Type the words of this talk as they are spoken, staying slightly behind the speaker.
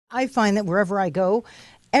I find that wherever I go,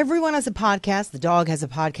 everyone has a podcast. The dog has a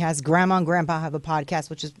podcast. Grandma and grandpa have a podcast,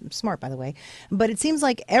 which is smart, by the way. But it seems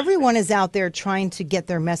like everyone is out there trying to get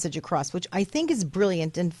their message across, which I think is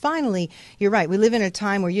brilliant. And finally, you're right. We live in a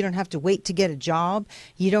time where you don't have to wait to get a job.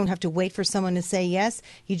 You don't have to wait for someone to say yes.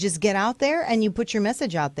 You just get out there and you put your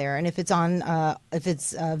message out there. And if it's on,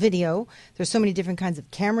 video, there's so many different kinds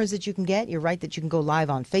of cameras that you can get. You're right that you can go live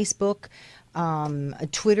on Facebook.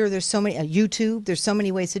 Twitter, there's so many, YouTube, there's so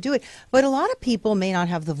many ways to do it. But a lot of people may not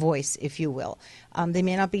have the voice, if you will. They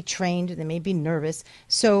may not be trained, they may be nervous.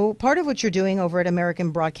 So part of what you're doing over at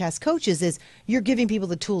American Broadcast Coaches is you're giving people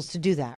the tools to do that.